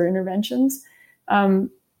 tactics or interventions,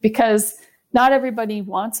 because not everybody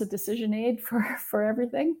wants a decision aid for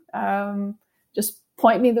everything. Just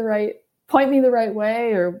point me the right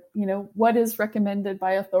way, or what is recommended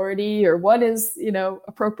by authority, or what is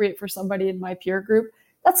appropriate for somebody in my peer group.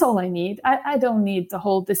 That's all I need. I don't need the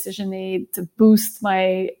whole decision aid to boost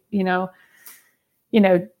my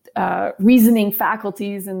reasoning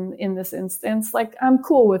faculties in this instance. Like, I'm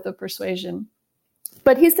cool with the persuasion,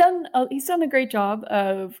 but he's done a great job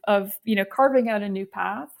of carving out a new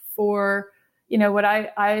path for what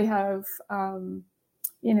I have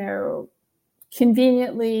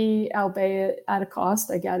conveniently, albeit at a cost,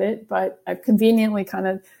 I get it, but I've conveniently kind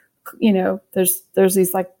of there's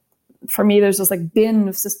these, like, for me, there's this like bin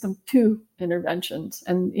of System 2 interventions,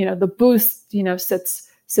 and the Boost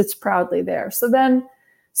sits proudly there. So then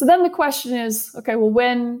the question is, okay, well,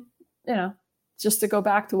 when, just to go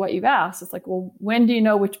back to what you've asked, it's like, well, when do you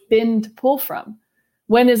know which bin to pull from?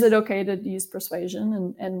 When is it okay to use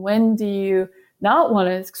persuasion? And when do you not want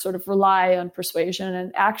to sort of rely on persuasion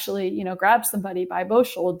and actually, grab somebody by both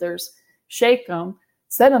shoulders, shake them,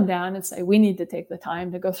 sit them down and say, we need to take the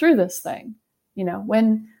time to go through this thing.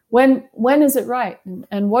 When is it right?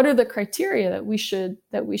 And what are the criteria that we should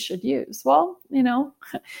use? Well,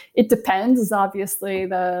 it depends is obviously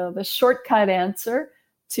the shortcut answer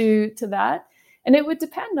to that. And it would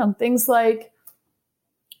depend on things like,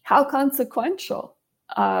 how consequential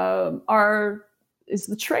is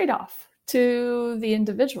the trade-off to the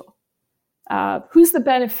individual? Who's the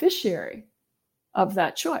beneficiary of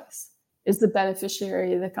that choice? Is the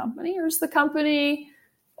beneficiary the company, or is the company,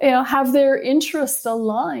 have their interests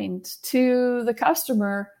aligned to the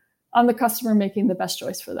customer, on the customer making the best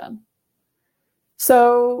choice for them?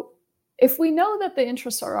 So if we know that the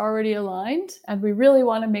interests are already aligned and we really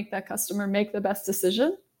want to make that customer make the best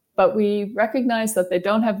decision, but we recognize that they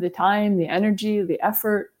don't have the time, the energy, the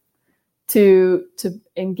effort to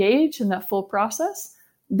engage in that full process,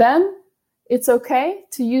 then it's okay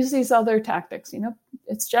to use these other tactics.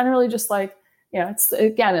 It's generally just like,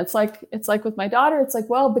 it's like with my daughter, it's like,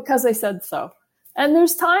 well, because I said so. And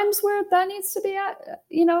there's times where that needs to be,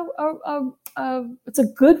 it's a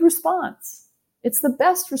good response. It's the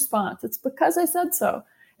best response. It's because I said so.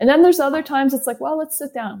 And then there's other times it's like, well, let's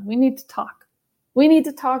sit down. We need to talk. We need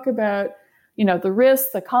to talk about, the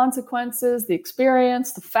risks, the consequences, the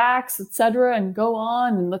experience, the facts, etc., and go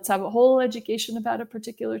on, and let's have a whole education about a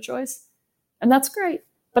particular choice. And that's great.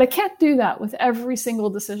 But I can't do that with every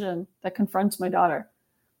single decision that confronts my daughter.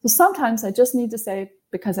 So sometimes I just need to say,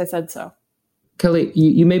 because I said so. Kelly,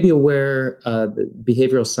 you may be aware that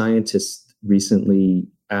behavioral scientists recently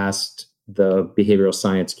asked the behavioral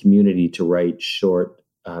science community to write short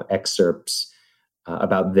excerpts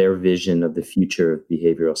about their vision of the future of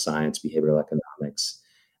behavioral science, behavioral economics.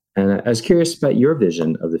 And I was curious about your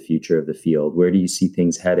vision of the future of the field. Where do you see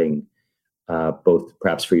things heading, both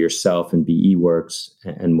perhaps for yourself and BE Works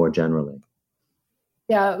and more generally?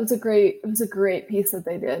 Yeah, it was a great piece that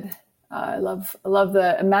they did. I love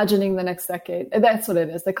the imagining the next decade. That's what it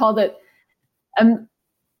is. They called it.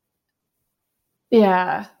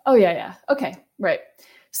 Yeah. Oh yeah. Okay. Right.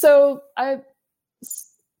 So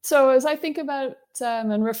as I think about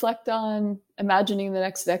and reflect on imagining the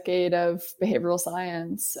next decade of behavioral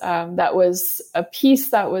science, that was a piece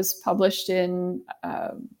that was published in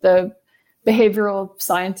the behavioral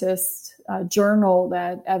scientist journal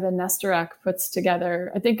that Evan Nestorak puts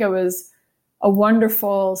together. I think it was a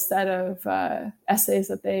wonderful set of essays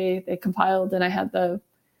that they compiled, and I had the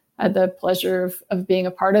pleasure of being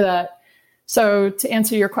a part of that. So to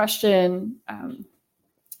answer your question,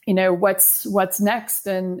 what's next?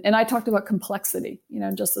 And I talked about complexity,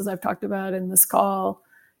 just as I've talked about in this call,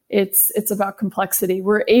 it's about complexity.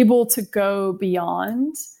 We're able to go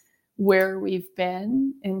beyond where we've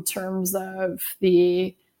been in terms of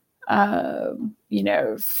the,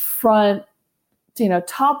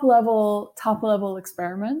 top level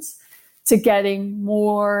experiments to getting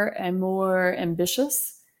more and more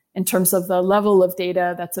ambitious in terms of the level of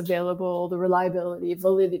data that's available, the reliability,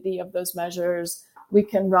 validity of those measures. We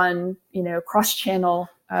can run, cross-channel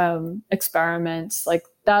experiments. Like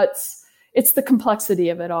it's the complexity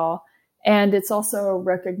of it all. And it's also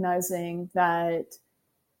recognizing that,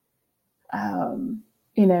 I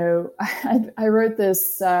wrote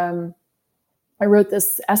this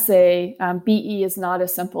essay, BE is not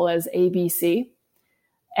as simple as ABC.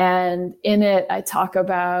 And in it, I talk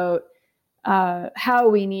about how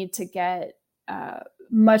we need to get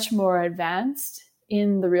much more advanced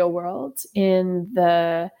in the real world, in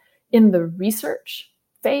the research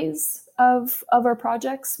phase of our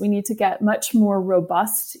projects. We need to get much more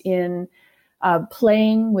robust in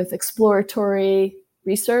playing with exploratory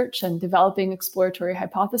research and developing exploratory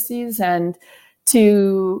hypotheses, and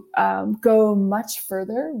to go much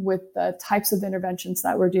further with the types of interventions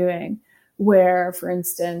that we're doing, where, for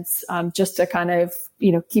instance, just to kind of,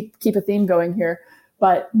 keep a theme going here,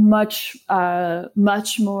 but much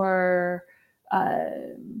more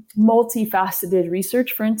multifaceted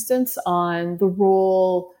research, for instance, on the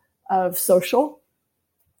role of social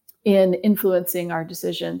in influencing our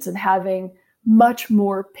decisions, and having much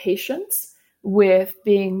more patience with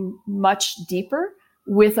being much deeper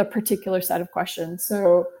with a particular set of questions.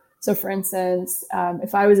 So for instance,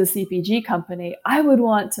 if I was a CPG company, I would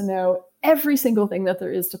want to know every single thing that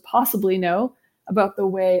there is to possibly know about the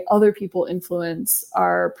way other people influence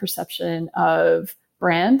our perception of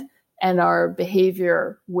brand and our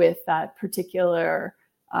behavior with that particular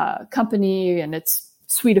company and its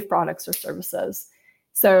suite of products or services.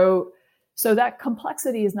 So that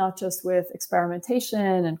complexity is not just with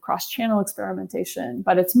experimentation and cross-channel experimentation,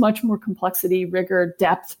 but it's much more complexity, rigor,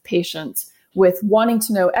 depth, patience with wanting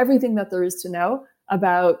to know everything that there is to know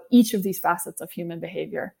about each of these facets of human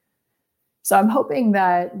behavior. So I'm hoping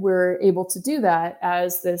that we're able to do that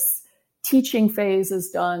as this teaching phase is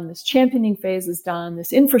done, this championing phase is done,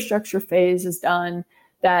 this infrastructure phase is done,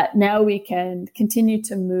 that now we can continue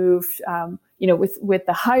to move, with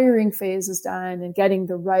the hiring phase is done and getting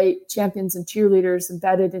the right champions and cheerleaders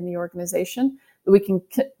embedded in the organization, that we can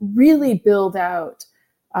really build out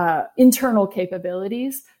internal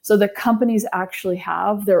capabilities so that companies actually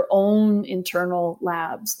have their own internal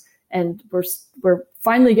labs. And we're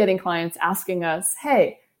finally getting clients asking us,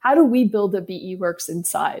 hey, how do we build a BE Works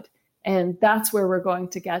inside? And that's where we're going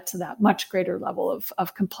to get to that much greater level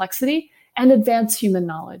of complexity and advanced human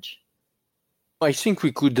knowledge. I think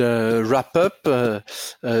we could wrap up.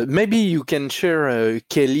 Maybe you can share,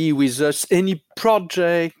 Kelly, with us any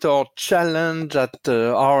project or challenge that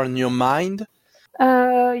are on your mind.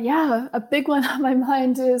 Yeah, a big one on my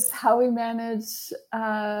mind is how we manage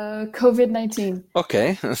COVID-19.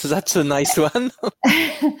 Okay, that's a nice one.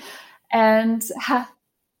 And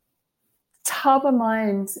top of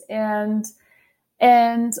mind. And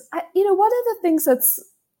one of the things that's,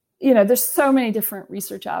 there's so many different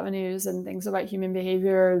research avenues and things about human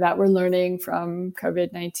behavior that we're learning from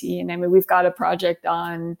COVID-19. I mean, we've got a project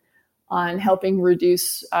on helping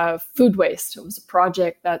reduce food waste. It was a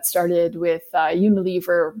project that started with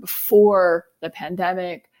Unilever before the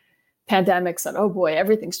pandemic. Pandemic said, oh boy,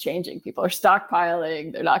 everything's changing. People are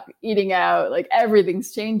stockpiling. They're not eating out. Like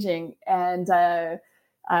everything's changing. And,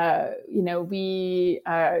 we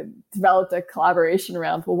developed a collaboration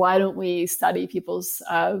around, well, why don't we study people's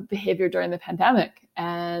behavior during the pandemic?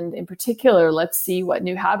 And in particular, let's see what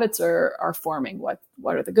new habits are forming. What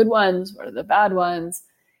are the good ones? What are the bad ones?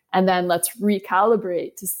 And then let's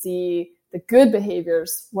recalibrate to see the good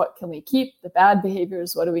behaviors. What can we keep? The bad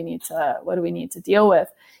behaviors, what do we need to deal with?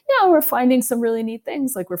 We're finding some really neat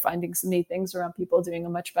things. Like we're finding some neat things around people doing a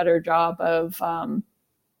much better job of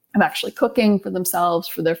actually cooking for themselves,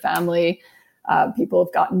 for their family. People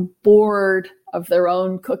have gotten bored of their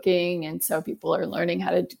own cooking, and so people are learning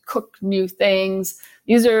how to cook new things.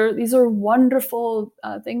 These are wonderful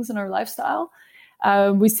things in our lifestyle.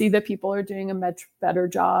 We see that people are doing a much better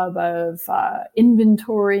job of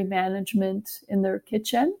inventory management in their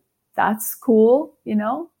kitchen. That's cool,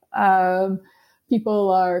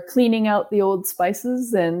 People are cleaning out the old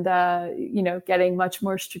spices and, getting much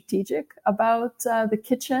more strategic about the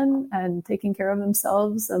kitchen and taking care of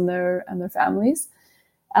themselves and their families.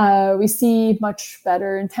 We see much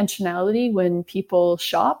better intentionality when people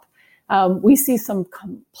shop. We see some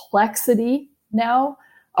complexity now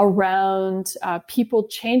around people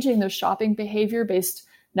changing their shopping behavior based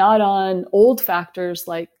not on old factors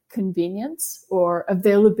like convenience or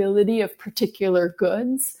availability of particular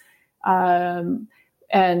goods.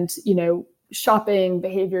 Shopping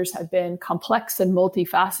behaviors have been complex and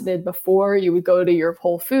multifaceted before. You would go to your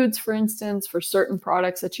Whole Foods, for instance, for certain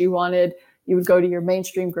products that you wanted. You would go to your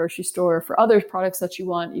mainstream grocery store for other products that you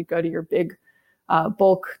want. You'd go to your big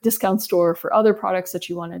bulk discount store for other products that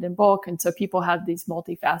you wanted in bulk. And so people had these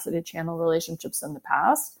multifaceted channel relationships in the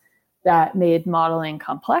past that made modeling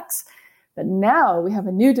complex. But now we have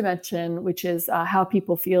a new dimension, which is how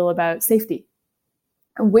people feel about safety.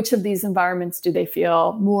 And which of these environments do they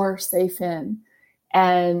feel more safe in?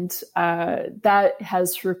 And that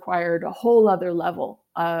has required a whole other level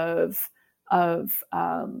of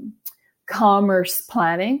commerce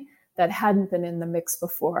planning that hadn't been in the mix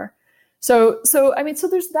before. So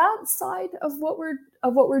there's that side of what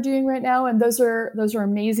we're doing right now, and those are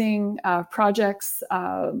amazing projects,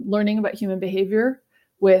 learning about human behavior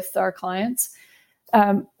with our clients.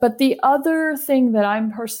 But the other thing that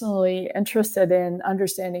I'm personally interested in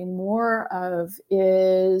understanding more of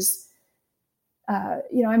is,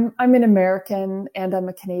 I'm an American and I'm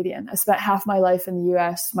a Canadian. I spent half my life in the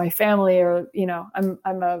U.S. My family are,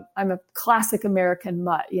 I'm a classic American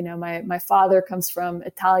mutt. My father comes from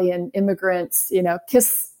Italian immigrants.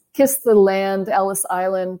 Kiss the land, Ellis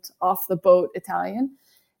Island, off the boat Italian.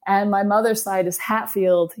 And my mother's side is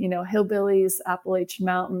Hatfield, hillbillies, Appalachian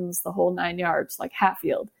Mountains, the whole 9 yards, like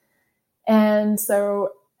Hatfield. And so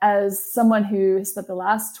as someone who has spent the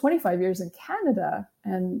last 25 years in Canada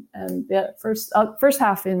and the first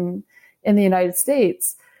half in the United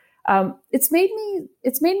States, it's made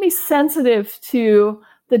me sensitive to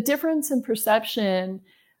the difference in perception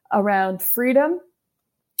around freedom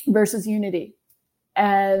versus unity.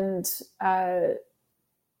 And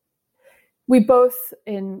we both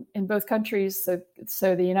in both countries,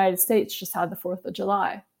 so the United States just had the 4th of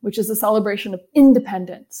July, which is a celebration of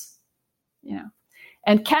independence,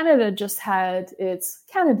 and Canada just had its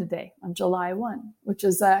Canada Day on July 1, which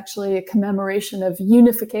is actually a commemoration of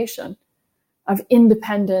unification of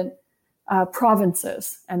independent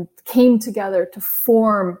provinces and came together to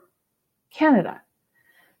form Canada.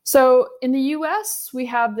 So in the US, we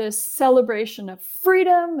have this celebration of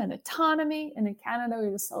freedom and autonomy. And in Canada, we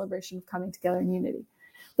have a celebration of coming together in unity.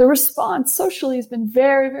 The response socially has been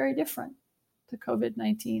very, very different to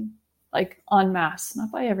COVID-19. like en masse,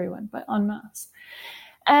 not by everyone, but en masse.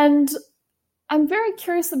 And I'm very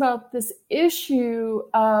curious about this issue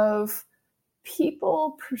of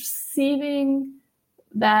people perceiving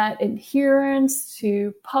that adherence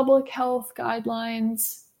to public health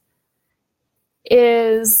guidelines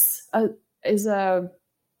is a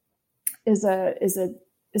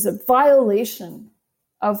violation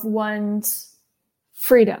of one's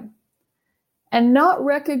freedom, and not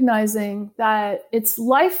recognizing that it's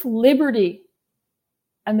life, liberty,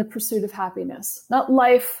 and the pursuit of happiness, not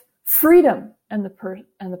life, freedom, and the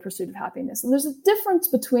pursuit of happiness. And there's a difference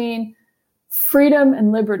between freedom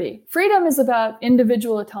and liberty. Freedom is about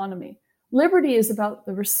individual autonomy. Liberty is about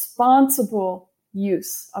the responsible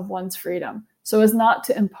use of one's freedom, so as not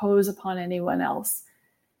to impose upon anyone else.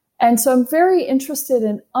 And so I'm very interested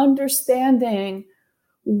in understanding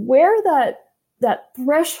where that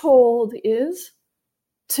threshold is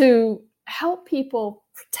to help people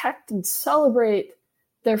protect and celebrate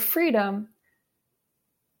their freedom,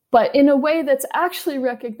 but in a way that's actually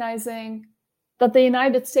recognizing that the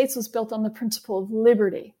United States was built on the principle of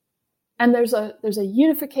liberty. And there's a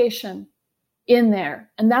unification in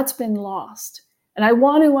there, and that's been lost. And I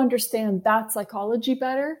want to understand that psychology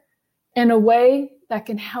better in a way that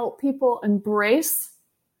can help people embrace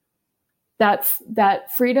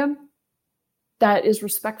that freedom that is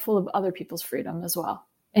respectful of other people's freedom as well,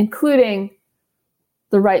 including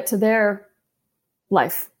the right to their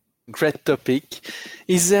life. Great topic.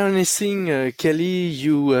 Is there anything, Kelly,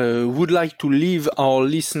 you would like to leave our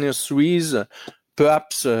listeners with,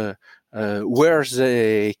 perhaps where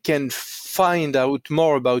they can find out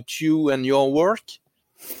more about you and your work?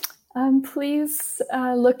 Please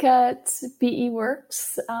look at BE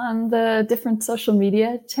Works on the different social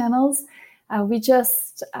media channels. We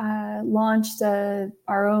just launched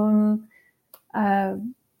our own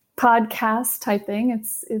podcast type thing.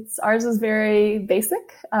 It's ours is very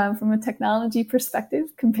basic from a technology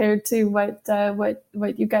perspective compared to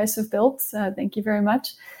what you guys have built. Thank you very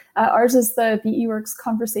much. Ours is the BE Works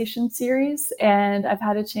Conversation Series, and I've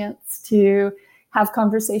had a chance to have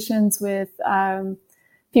conversations with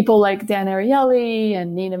people like Dan Ariely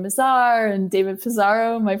and Nina Mazar and David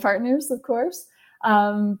Pizarro, my partners, of course.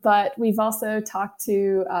 But we've also talked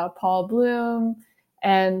to Paul Bloom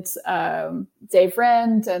and Dave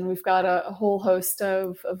Rend, and we've got a whole host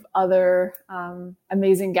of other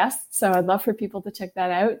amazing guests. So I'd love for people to check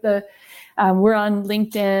that out. We're on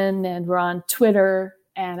LinkedIn and we're on Twitter,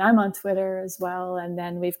 and I'm on Twitter as well. And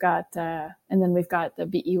then we've got the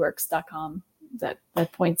beworks.com that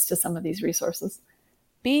points to some of these resources.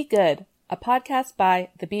 Be Good, a podcast by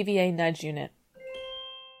the BVA Nudge Unit.